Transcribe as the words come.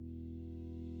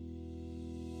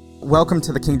Welcome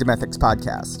to the Kingdom Ethics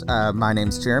Podcast. My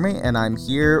name's Jeremy, and I'm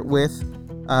here with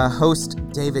host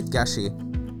David Gushy.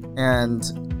 And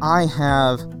I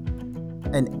have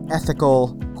an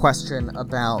ethical question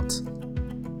about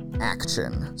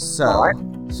action. So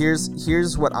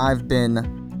here's what I've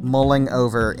been mulling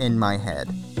over in my head.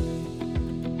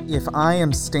 If I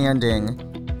am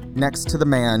standing next to the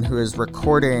man who is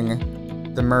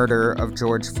recording the murder of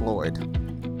George Floyd,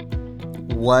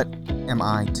 what am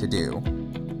I to do?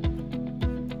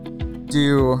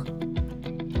 Do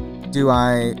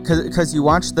I, because you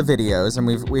watch the videos, and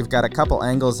we've got a couple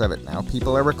angles of it now.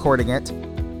 People are recording it.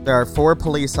 There are 4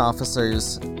 police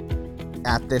officers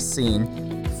at this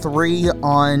scene. 3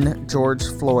 on George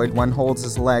Floyd. One holds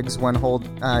his legs, one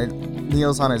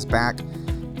kneels on his back,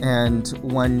 and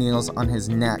one kneels on his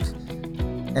neck.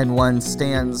 And one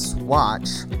stands watch.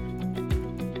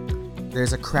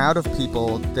 There's a crowd of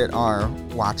people that are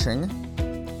watching,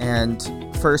 and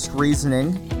first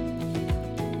reasoning,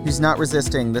 he's not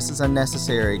resisting, this is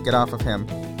unnecessary, get off of him.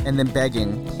 And then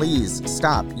begging, please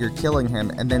stop, you're killing him.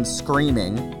 And then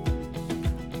screaming.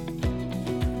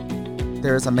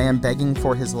 There is a man begging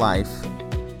for his life.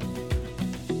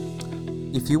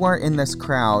 If you are in this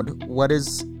crowd, what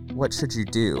should you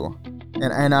do?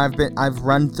 And I've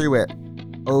run through it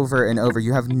over and over.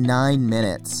 You have 9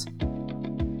 minutes.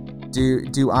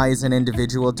 Do I, as an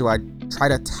individual, do I try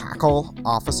to tackle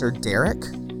Officer Derek?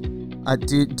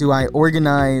 Do I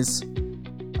organize,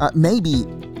 maybe,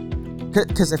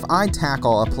 because if I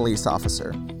tackle a police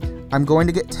officer, I'm going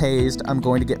to get tased, I'm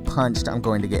going to get punched, I'm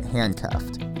going to get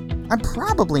handcuffed. I'm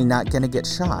probably not going to get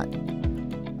shot.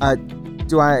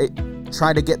 Do I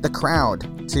try to get the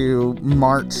crowd to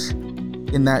march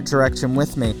in that direction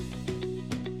with me?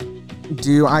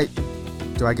 Do I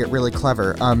get really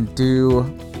clever? Do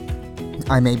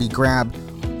I maybe grab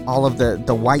all of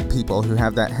the white people who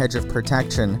have that hedge of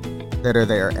protection that are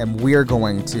there, and we're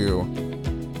going to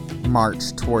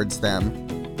march towards them?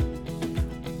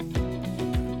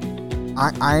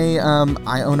 I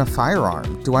own a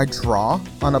firearm. Do I draw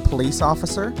on a police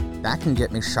officer? That can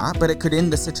get me shot, but it could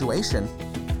end the situation.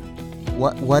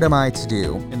 What am I to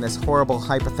do in this horrible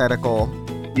hypothetical?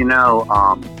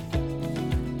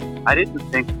 I didn't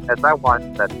think, as I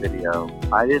watched that video,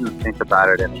 I didn't think about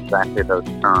it in exactly those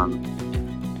terms.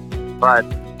 But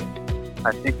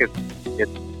I think it's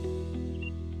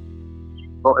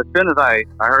well, as soon as I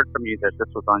heard from you that this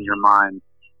was on your mind,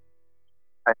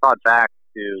 I thought back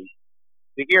to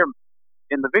hear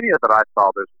in the video that I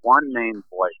saw, there's one main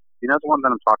voice. You know the one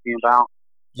that I'm talking about?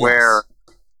 Yes.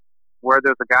 Where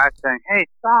there's a guy saying, hey,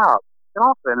 stop, get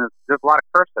off it. And there's a lot of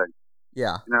cursing.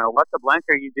 Yeah. What the blank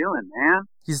are you doing, man?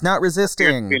 He's not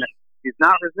resisting. He's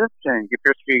not resisting. It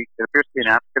appears to be an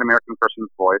African-American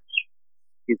person's voice.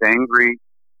 He's angry.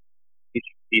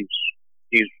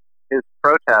 His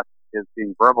protest is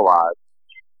being verbalized,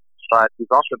 but he's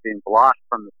also being blocked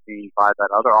from the scene by that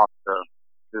other officer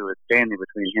who is standing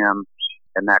between him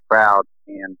and that crowd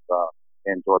and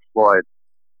George Floyd.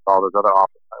 All those other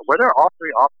officers. Were there all 3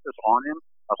 officers on him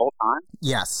the whole time?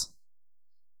 Yes.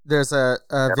 There's a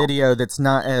video that's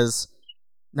not as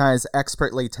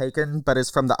expertly taken, but is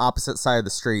from the opposite side of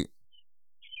the street.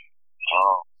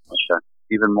 Oh, okay.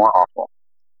 Even more awful.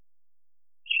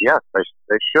 Yes,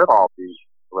 they should all be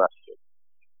arrested.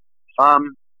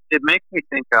 It makes me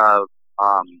think of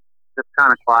this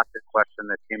kind of classic question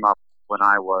that came up when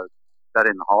I was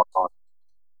studying the Holocaust.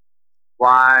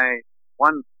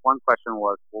 One question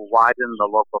was, well, why didn't the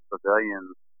local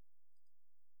civilians,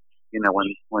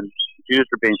 when Jews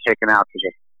were being taken out to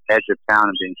the edge of town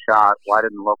and being shot, why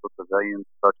didn't local civilians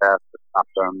protest to stop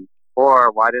them? Or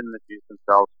why didn't the Jews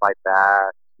themselves fight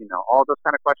back? All those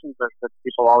kind of questions that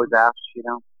people always ask,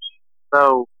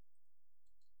 So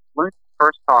let me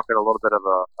first talk at a little bit of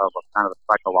a kind of a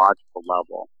psychological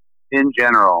level. In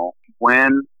general,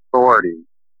 when authorities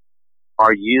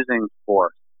are using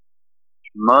force,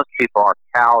 most people are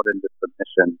cowed into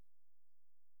submission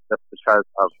just because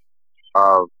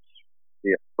of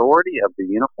the authority of the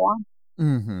uniform,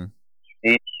 mm-hmm.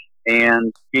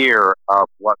 and fear of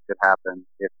what could happen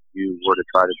if you were to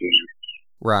try to do it.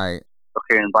 Right.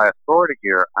 Okay, and by authority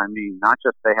here, I mean not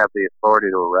just they have the authority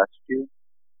to arrest you,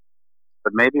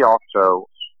 but maybe also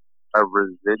a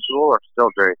residual or still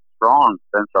very strong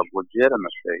sense of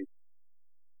legitimacy.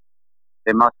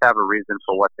 They must have a reason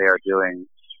for what they are doing.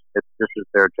 This is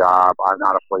their job. I'm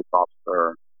not a police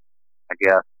officer. I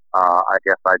guess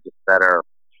I just better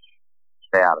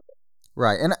stay out of it.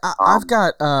 Right, and I've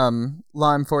got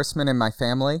law enforcement in my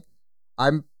family.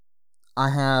 I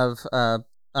have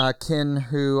kin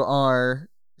who are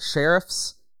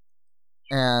sheriffs,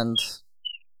 and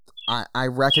I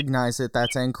recognize that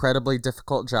that's an incredibly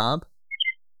difficult job.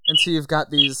 And so you've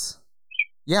got these,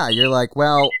 yeah, you're like,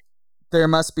 well, there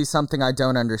must be something I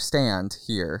don't understand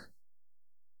here.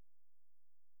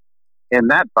 And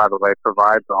that, by the way,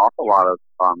 provides an awful lot of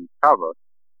cover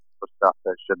for stuff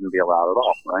that shouldn't be allowed at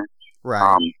all, right?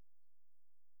 Right.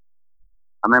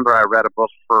 I remember I read a book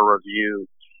for review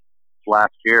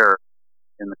last year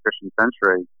in the Christian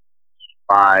Century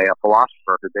by a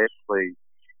philosopher who basically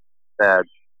said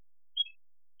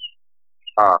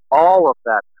all of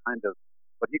that kind of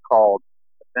what he called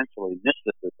essentially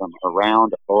mysticism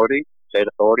around authority, state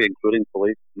authority, including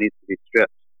police, needs to be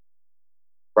stripped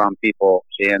from people,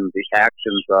 and the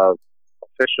actions of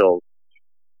officials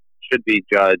should be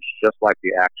judged just like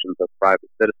the actions of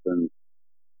private citizens.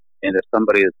 And if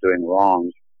somebody is doing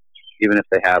wrong, even if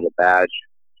they have a badge,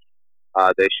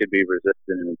 they should be resisted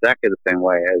in exactly the same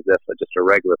way as if just a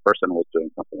regular person was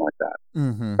doing something like that.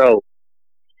 Mm-hmm. So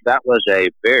that was a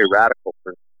very radical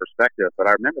perspective, but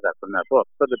I remember that from that book.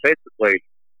 So that basically,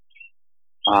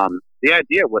 the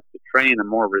idea was to train a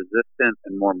more resistant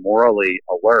and more morally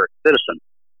alert citizen.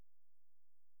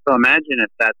 So imagine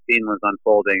if that scene was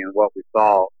unfolding and what we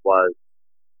saw was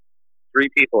three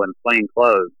people in plain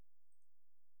clothes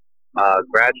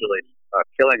gradually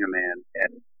killing a man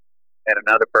and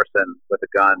another person with a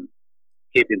gun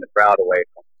keeping the crowd away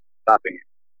from stopping it.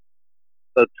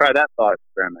 So try that thought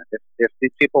experiment. If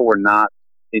these people were not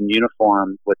in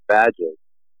uniform with badges,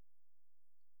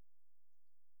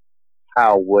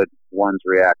 how would one's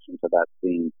reaction to that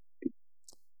scene be?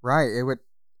 Right. It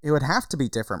would have to be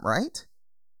different, right?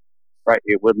 Right.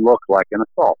 It would look like an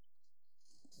assault.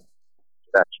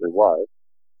 It actually was.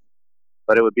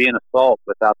 But it would be an assault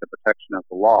without the protection of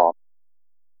the law.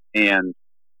 And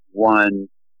one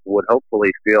would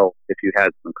hopefully feel, if you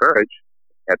had some courage,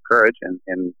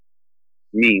 and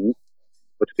means,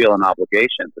 would feel an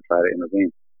obligation to try to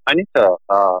intervene. I need to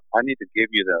give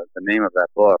you the name of that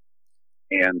book,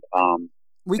 and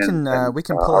we can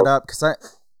pull it up because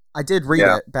I did read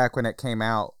it back when it came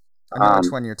out. I know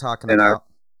which one you're talking about.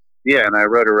 And I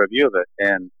wrote a review of it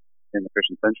in the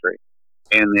Christian Century,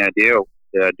 and the idea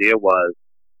was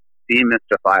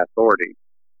demystify authority.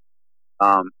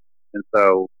 And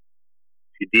so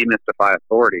if you demystify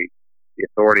authority, the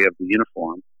authority of the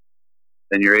uniform,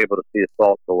 then you're able to see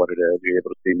assault for what it is, you're able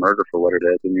to see murder for what it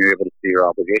is, and you're able to see your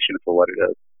obligation for what it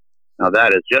is. Now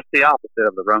that is just the opposite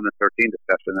of the Romans 13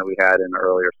 discussion that we had in the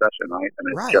earlier session, right? I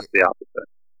mean, it's just the opposite.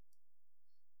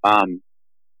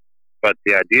 But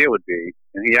the idea would be,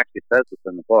 and he actually says this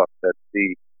in the book, that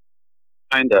the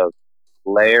kind of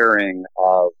layering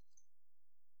of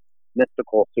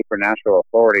mystical supernatural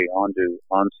authority onto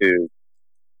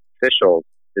officials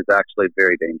is actually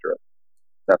very dangerous.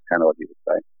 That's kind of what he would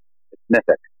say. It's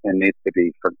mythic and needs to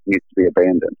be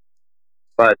abandoned.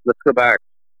 But let's go back.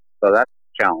 So that's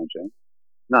challenging.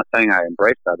 I'm not saying I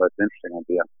embrace that, but it's an interesting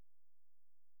idea.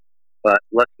 But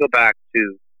let's go back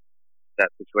to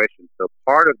that situation. So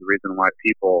part of the reason why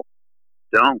people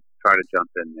don't try to jump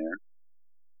in there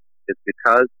is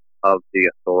because of the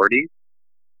authority,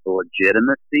 the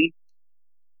legitimacy.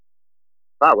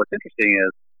 But what's interesting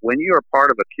is when you are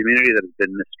part of a community that has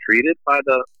been mistreated by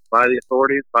the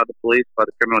authorities, by the police, by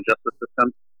the criminal justice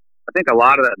system, I think a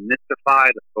lot of that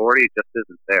mystified authority just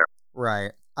isn't there.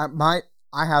 Right. From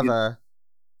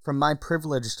my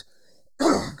privileged,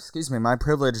 my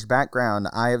privileged background,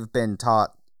 I have been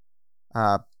taught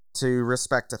to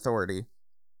respect authority.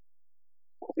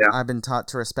 Yeah. I've been taught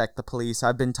to respect the police.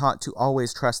 I've been taught to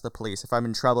always trust the police. If I'm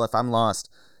in trouble, if I'm lost,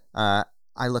 I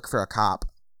look for a cop.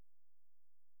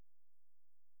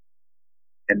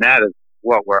 And that is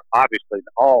what we're obviously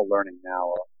all learning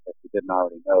now, if you didn't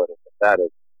already know it, that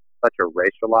is such a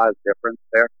racialized difference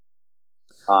there.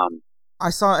 I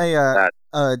saw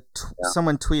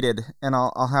someone tweeted, and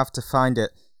I'll have to find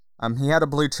it. He had a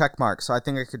blue check mark, so I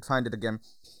think I could find it again.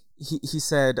 He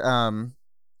said,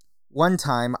 one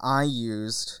time I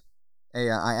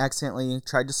accidentally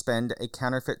tried to spend a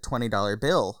counterfeit $20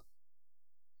 bill,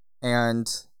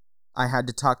 and I had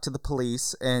to talk to the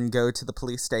police and go to the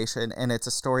police station, and it's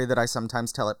a story that I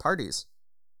sometimes tell at parties.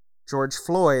 George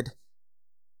Floyd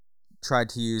tried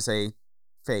to use a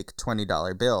fake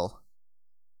 $20 bill,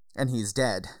 and he's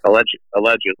dead. Allegedly.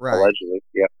 Right. Allegedly.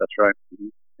 Yeah, that's right. Mm-hmm.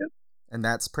 Yeah. And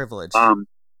that's privilege.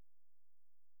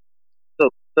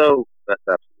 So that's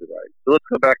absolutely right. So let's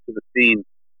go back to the scene.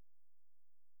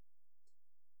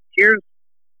 Here's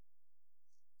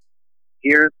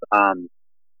how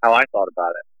I thought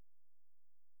about it.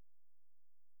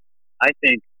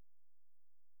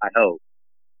 I hope,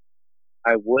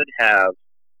 I would have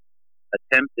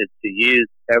attempted to use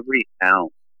every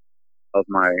ounce of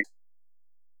my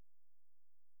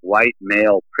white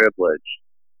male privilege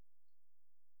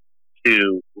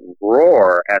to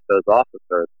roar at those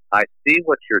officers, I see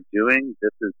what you're doing.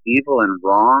 This is evil and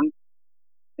wrong,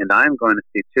 and I'm going to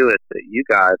see to it that you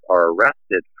guys are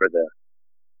arrested for this.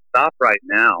 Stop right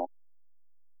now.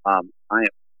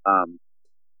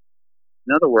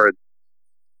 In other words,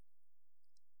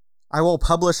 I will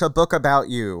publish a book about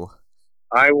you.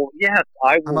 I will. Yes,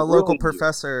 I will. I'm a local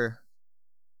professor.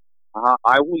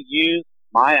 I will use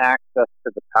my access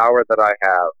to the power that I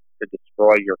have to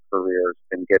destroy your careers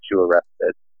and get you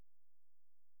arrested.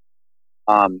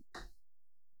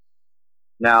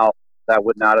 Now that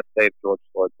would not have saved George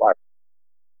Floyd's life,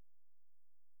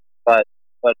 but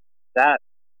that,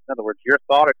 in other words, your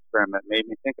thought experiment made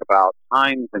me think about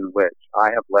times in which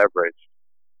I have leveraged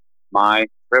my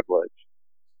privilege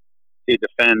to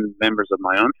defend members of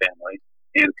my own family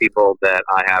and people that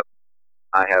I have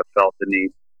felt the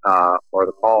need or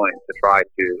the calling to try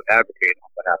to advocate on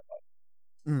behalf of.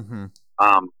 Mm-hmm.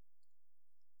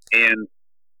 And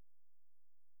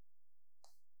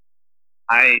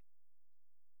I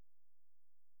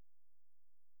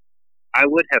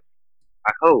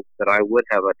hope that I would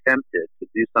have attempted to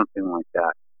do something like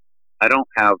that. I don't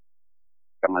have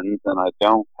guns and I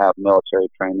don't have military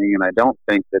training, and I don't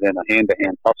think that in a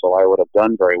hand-to-hand tussle I would have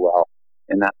done very well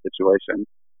in that situation.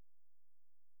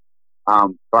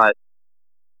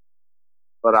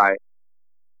 But I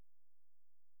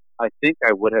think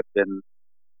I would have been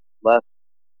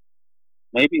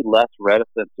maybe less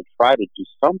reticent to try to do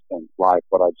something like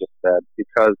what I just said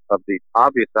because of the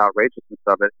obvious outrageousness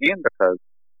of it, and because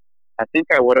I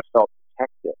think I would have felt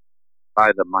protected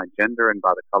by my gender and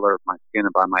by the color of my skin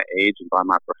and by my age and by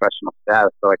my professional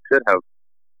status. So I could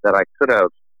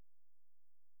have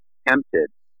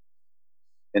attempted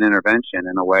an intervention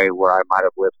in a way where I might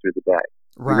have lived through the day.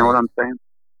 Right. You know what I'm saying?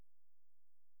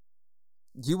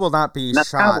 You will not be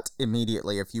shot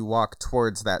immediately if you walk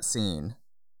towards that scene.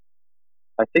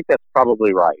 I think that's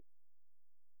probably right.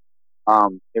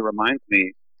 It reminds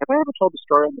me, have I ever told the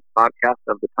story on this podcast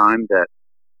of the time that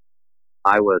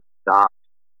I was stopped?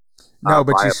 No,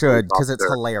 but you should, because it's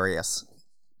hilarious.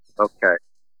 Okay.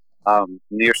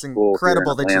 Near it's school. It's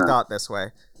incredible that you thought this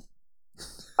way.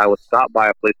 I was stopped by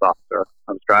a police officer.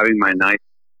 I was driving my nice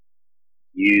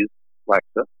used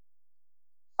Lexus,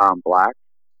 black.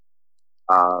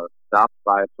 Stopped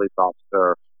by a police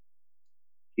officer.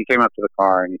 He came up to the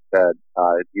car and he said,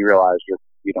 "Do you realize you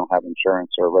don't have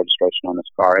insurance or registration on this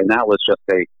car?" And that was just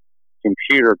a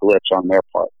computer glitch on their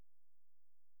part.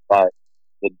 But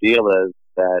the deal is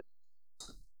that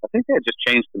I think they had just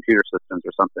changed computer systems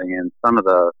or something, and some of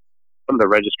the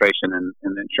registration and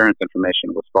insurance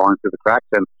information was falling through the cracks.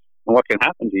 And what can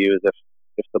happen to you is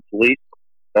if the police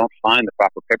don't find the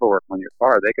proper paperwork on your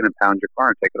car, they can impound your car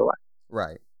and take it away.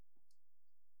 Right.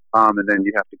 And then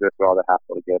you have to go through all the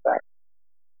hassle to get it back.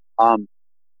 And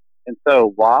so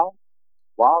while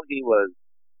he was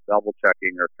double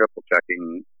checking or triple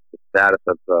checking the status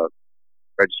of the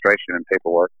registration and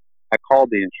paperwork, I called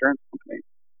the insurance company.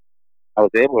 I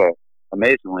was able to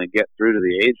amazingly get through to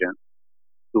the agent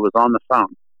who was on the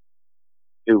phone,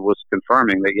 who was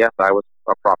confirming that, yes, I was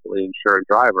a properly insured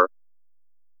driver.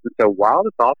 And so while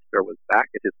this officer was back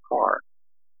at his car,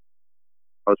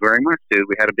 I was wearing my suit.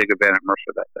 We had a big event at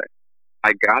Mercer that day.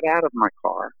 I got out of my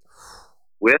car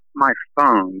with my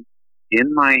phone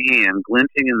in my hand,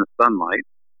 glinting in the sunlight.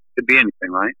 Could be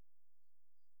anything, right?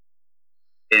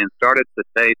 And started to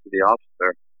say to the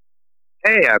officer,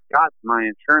 "Hey, I've got my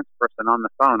insurance person on the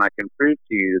phone. I can prove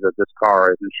to you that this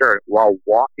car is insured," while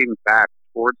walking back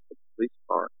towards the police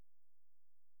car.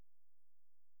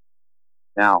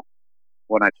 Now,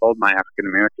 when I told my African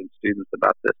American students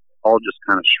about this, all just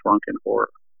kind of shrunk in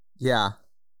horror. Yeah.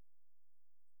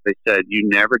 They said, "You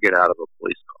never get out of a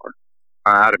police car,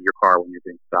 out of your car when you're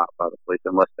being stopped by the police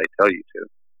unless they tell you to.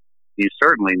 You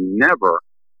certainly never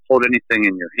hold anything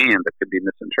in your hand that could be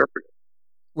misinterpreted."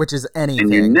 Which is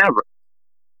anything.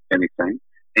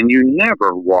 And you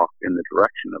never walk in the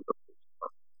direction of the police car.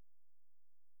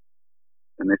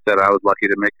 And they said I was lucky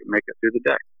to make it through the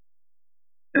day.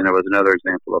 And it was another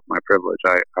example of my privilege.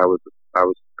 I was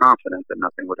confident that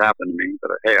nothing would happen to me,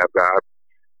 but hey,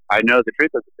 I know the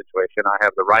truth of the situation. I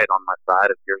have the right on my side,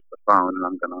 and here's the phone,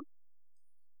 and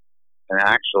and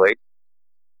actually,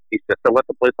 he said, so what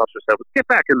the police officer said was, "Get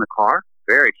back in the car,"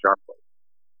 very sharply.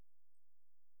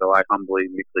 So I humbly,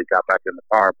 meekly got back in the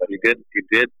car, but he did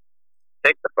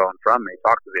take the phone from me,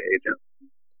 talk to the agent,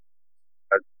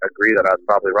 agree that I was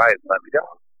probably right, and let me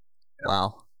go. You know?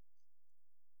 Wow.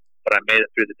 But I made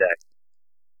it through the day.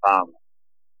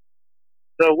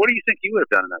 So what do you think you would have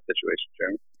done in that situation,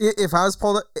 Jeremy? If I was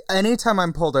anytime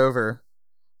I'm pulled over,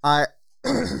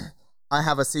 I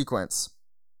have a sequence.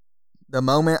 The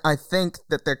moment I think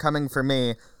that they're coming for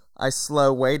me, I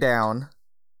slow way down.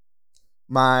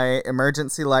 My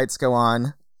emergency lights go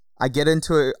on. I get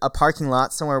into a parking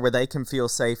lot somewhere where they can feel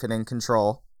safe and in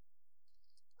control.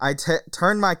 I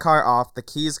turn my car off, the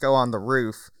keys go on the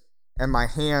roof, and my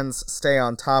hands stay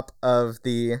on top of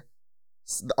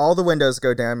all the windows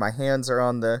go down, my hands are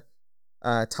on the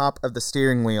top of the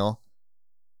steering wheel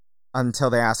until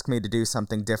they ask me to do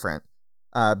something different,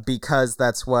 because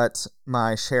that's what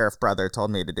my sheriff brother told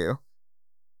me to do.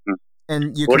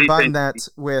 And you combine that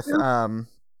with the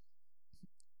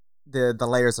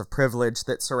layers of privilege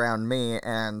that surround me,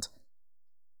 and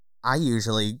I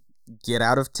usually get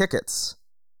out of tickets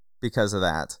because of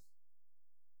that.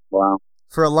 Wow.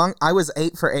 I was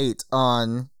 8 for 8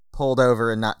 on pulled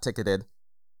over and not ticketed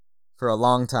for a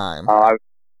long time.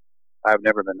 I've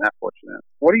never been that fortunate.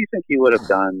 What do you think you would have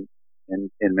done in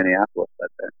Minneapolis that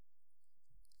day?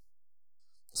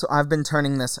 So I've been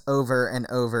turning this over and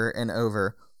over and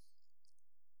over.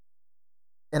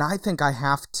 And I think I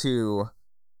have to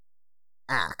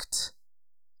act.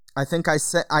 I think I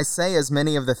say as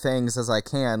many of the things as I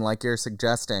can, like you're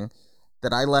suggesting,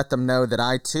 that I let them know that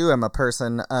I too am a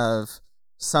person of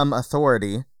some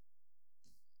authority,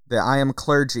 that I am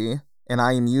clergy, and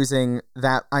I am using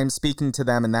that, I'm speaking to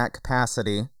them in that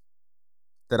capacity,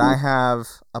 that I have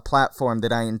a platform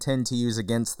that I intend to use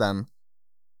against them.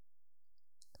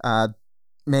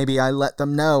 Maybe I let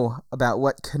them know about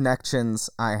what connections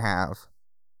I have.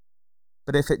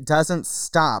 But if it doesn't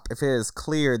stop, if it is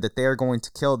clear that they're going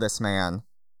to kill this man,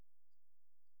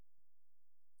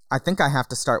 I think I have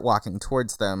to start walking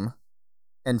towards them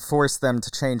and force them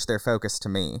to change their focus to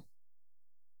me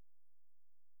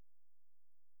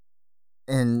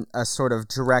in a sort of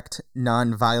direct,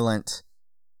 non-violent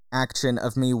action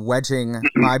of me wedging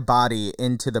my body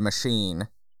into the machine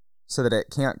so that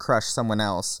it can't crush someone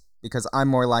else, because I'm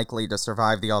more likely to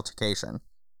survive the altercation.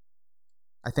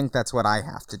 I think that's what I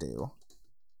have to do.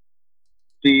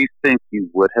 Do you think you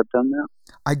would have done that?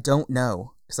 I don't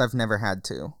know, because I've never had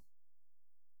to.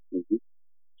 Mm-hmm.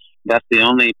 That's the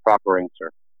only proper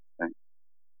answer, I think.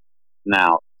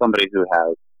 Now, somebody who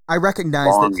has... I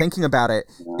recognize that thinking about it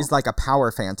is like a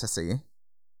power fantasy.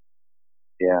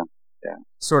 Yeah.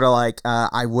 Sort of like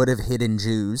I would have hidden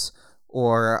Jews,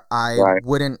 or I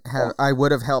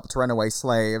would have helped runaway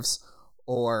slaves,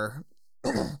 or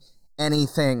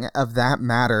anything of that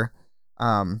matter.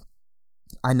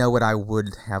 I know what I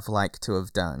would have liked to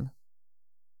have done.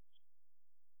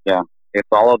 Yeah, it's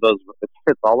all of those.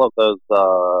 It's all of those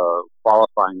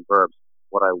qualifying verbs.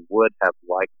 What I would have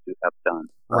liked to have done.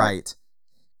 Right.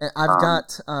 And I've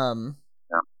got.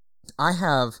 I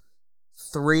have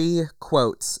 3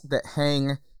 quotes that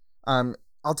hang.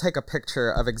 I'll take a picture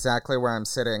of exactly where I'm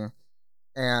sitting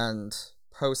and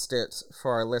post it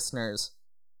for our listeners.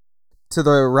 To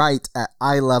the right, at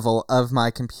eye level of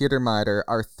my computer monitor,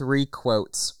 are 3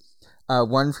 quotes.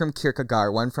 One from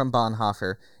Kierkegaard, one from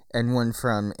Bonhoeffer, and one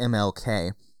from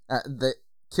MLK. The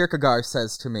Kierkegaard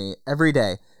says to me, every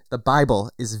day, the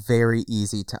Bible is very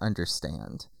easy to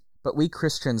understand, but we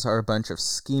Christians are a bunch of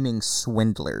scheming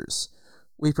swindlers.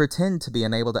 We pretend to be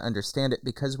unable to understand it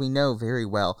because we know very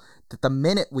well that the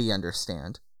minute we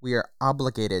understand, we are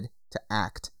obligated to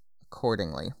act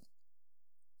accordingly.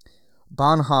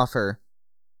 Bonhoeffer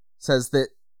says that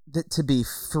to be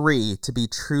free, to be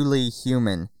truly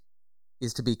human,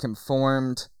 is to be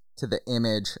conformed to the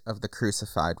image of the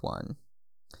crucified one.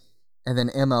 And then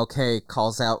MLK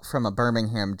calls out from a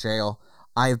Birmingham jail,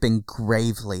 I have been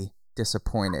gravely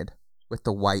disappointed with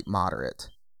the white moderate.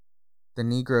 The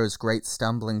Negro's great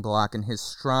stumbling block in his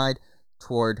stride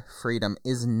toward freedom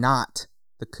is not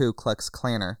the Ku Klux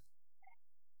Klanner,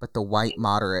 but the white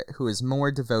moderate who is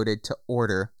more devoted to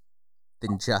order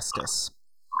than justice.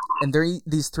 And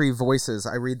these 3 voices,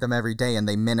 I read them every day, and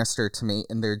they minister to me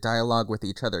in their dialogue with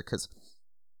each other, because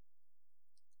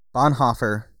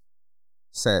Bonhoeffer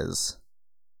says,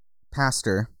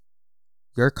 Pastor,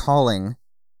 your calling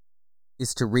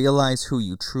is to realize who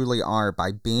you truly are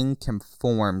by being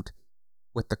conformed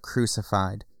with the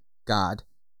crucified God.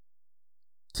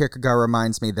 Kierkegaard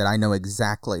reminds me that I know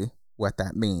exactly what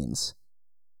that means.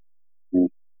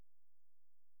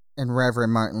 And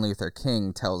Reverend Martin Luther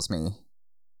King tells me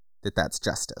that that's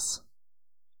justice.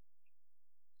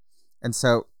 And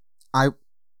so I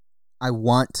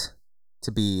want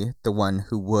to be the one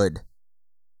who would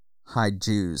hide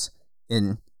Jews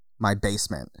in my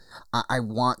basement. I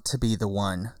want to be the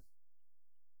one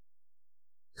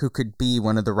who could be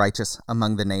one of the righteous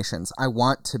among the nations. I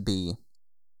want to be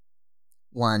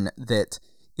one that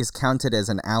is counted as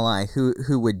an ally,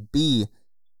 who would be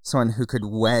someone who could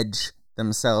wedge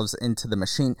themselves into the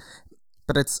machine.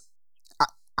 But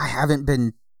I haven't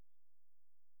been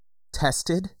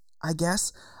tested, I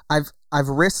guess. I've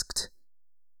risked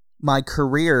my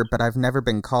career, but I've never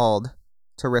been called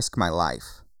to risk my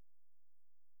life.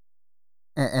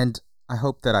 And I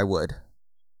hope that I would.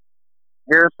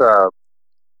 Here's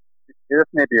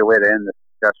may be a way to end this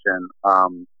discussion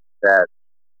that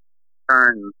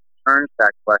turns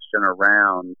that question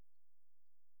around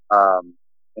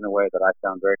in a way that I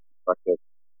found very constructive.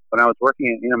 When I was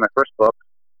working in, my first book,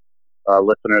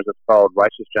 listeners, it's called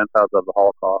Righteous Gentiles of the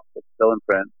Holocaust. It's still in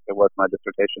print. It was my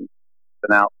dissertation. It's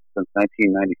been out since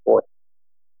 1994.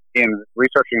 In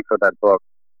researching for that book,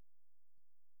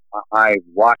 I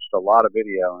watched a lot of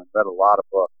video and read a lot of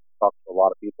books, talked to a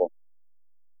lot of people.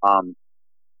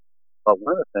 But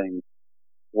one of the things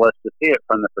was to see it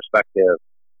from the perspective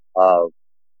of,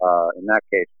 in that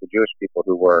case, the Jewish people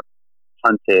who were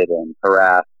hunted and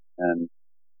harassed and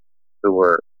who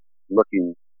were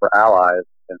looking for allies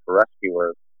and for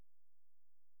rescuers.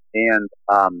 And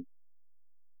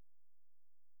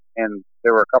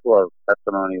there were a couple of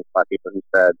testimonies by people who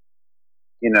said,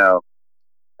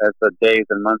 as the days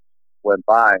and months went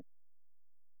by,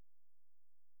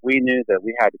 we knew that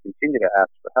we had to continue to ask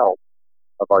for help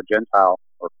of our Gentile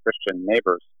or Christian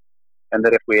neighbors, and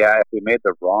that if we made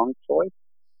the wrong choice,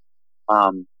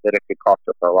 that it could cost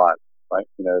us our lives. Right?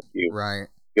 If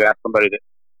you ask somebody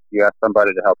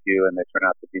to help you, and they turn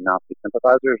out to be Nazi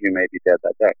sympathizers, you may be dead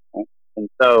that day. Right? And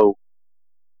so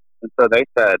they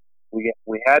said we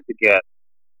had to get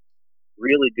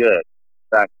really good, in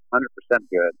fact, 100%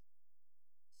 good,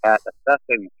 at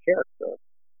assessing the character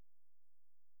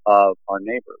of our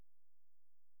neighbors,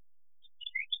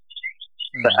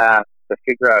 to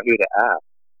figure out who to ask.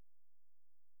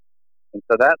 And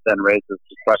so that then raises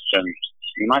the question,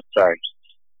 you might say,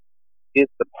 is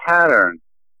the pattern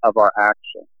of our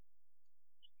action,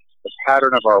 the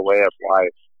pattern of our way of life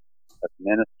as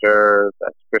ministers,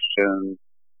 as Christians,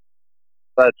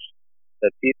 such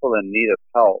that people in need of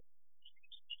help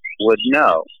would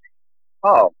know,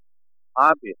 oh,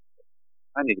 obviously,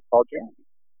 I need to call Jeremy.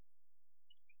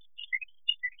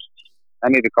 I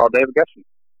need to call David Geshe.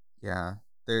 Yeah,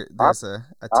 there's a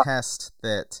test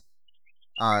that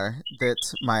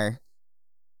my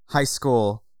high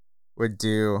school would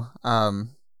do.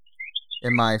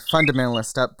 In my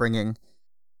fundamentalist upbringing,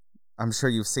 I'm sure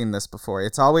you've seen this before.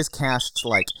 It's always cast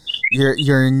like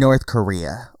you're in North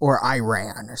Korea or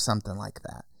Iran or something like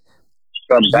that.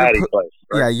 Some baddie place.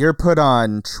 Right? Yeah, you're put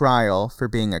on trial for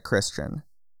being a Christian.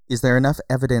 Is there enough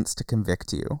evidence to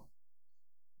convict you?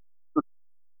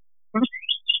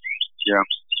 Yeah.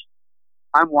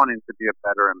 I'm wanting to be a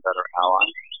better and better ally.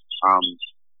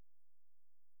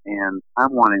 And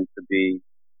I'm wanting to be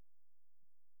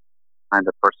kind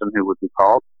of person who would be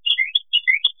called.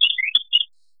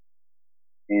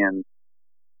 And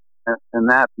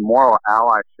that moral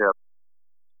allyship,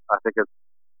 I think,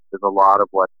 is a lot of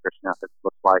what Christian ethics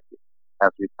looks like as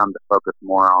we come to focus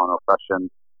more on oppression,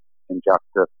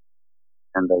 injustice,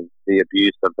 and the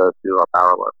abuse of those who are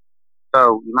powerless.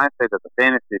 So you might say that the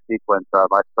fantasy sequence of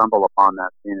I stumble upon that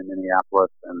scene in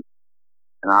Minneapolis and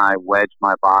I wedge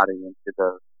my body into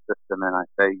the system and I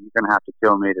say, you're going to have to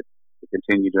kill me to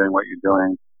continue doing what you're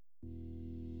doing.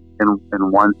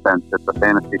 In one sense, it's a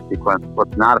fantasy sequence.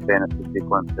 What's not a fantasy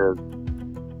sequence is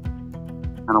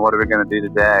kind of what are we going to do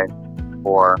today,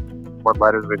 or what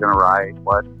letters are we going to write,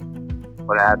 what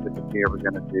advocacy are we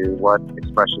going to do, what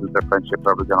expressions of friendship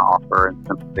are we going to offer and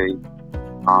sympathy,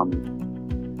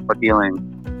 what healing,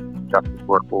 justice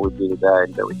work will we do today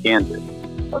that we can do?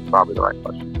 That's probably the right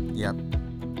question. Yep.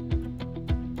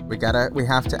 We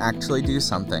have to actually do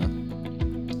something.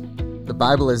 The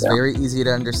Bible is very easy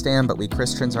to understand, but we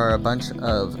Christians are a bunch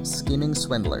of scheming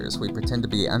swindlers. We pretend to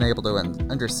be unable to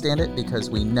understand it because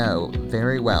we know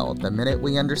very well the minute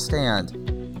we understand,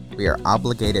 we are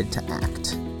obligated to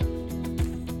act.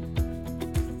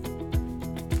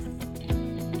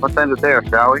 Let's end it there,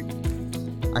 shall we?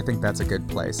 I think that's a good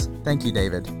place. Thank you,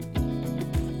 David.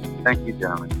 Thank you,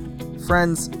 gentlemen.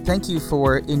 Friends, thank you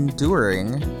for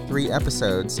enduring 3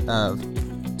 episodes of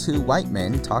 2 white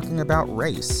men talking about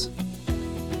race.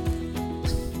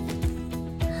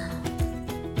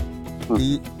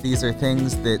 These are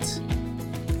things that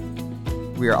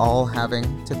we are all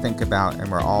having to think about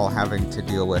and we're all having to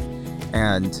deal with.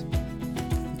 And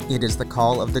it is the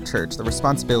call of the church, the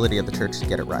responsibility of the church to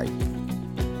get it right.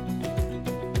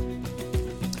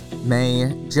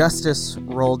 May justice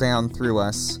roll down through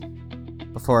us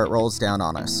before it rolls down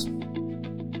on us.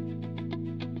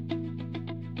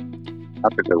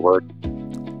 That's a good word.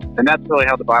 And that's really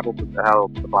how the Bible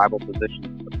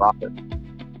positions the prophet.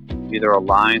 either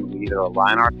align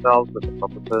ourselves with the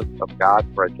purposes of God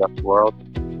for a just world,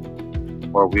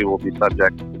 or we will be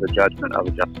subject to the judgment of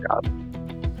a just God.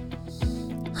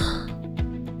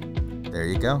 There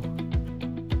you go.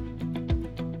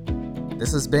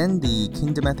 This has been the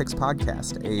Kingdom Ethics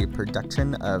Podcast, a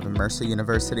production of Mercer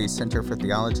University Center for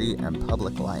Theology and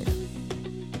Public Life.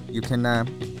 You can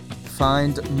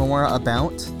find more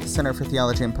about the Center for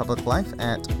Theology and Public Life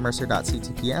at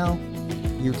mercer.ctpl.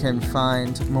 You can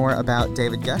find more about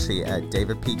David Gushee at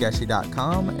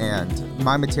davidpgushee.com, and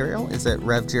my material is at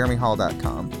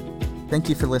revjeremyhall.com. Thank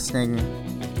you for listening.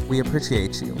 We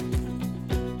appreciate you.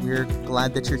 We're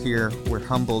glad that you're here. We're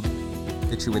humbled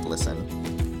that you would listen.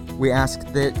 We ask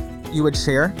that you would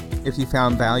share if you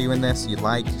found value in this. You'd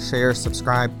like, share,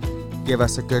 subscribe, give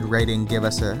us a good rating, give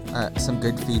us some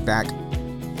good feedback.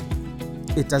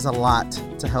 It does a lot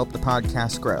to help the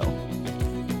podcast grow.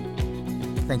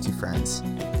 Thank you, friends.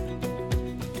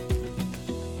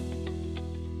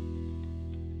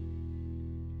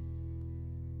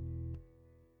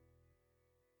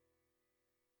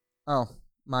 Oh,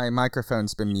 my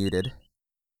microphone's been muted.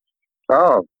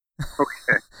 Oh,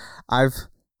 okay.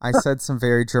 I said some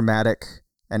very dramatic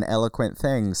and eloquent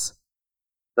things.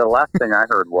 The last thing I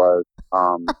heard was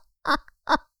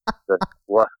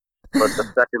the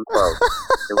second quote.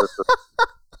 It was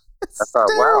I thought,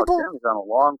 terrible. Wow, Jeremy's on a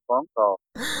long phone call.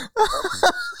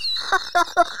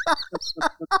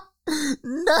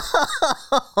 No!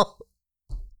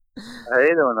 I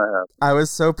hate it when that happens. I was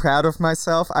so proud of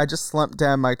myself. I just slumped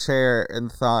down my chair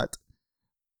and thought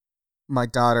my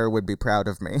daughter would be proud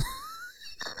of me.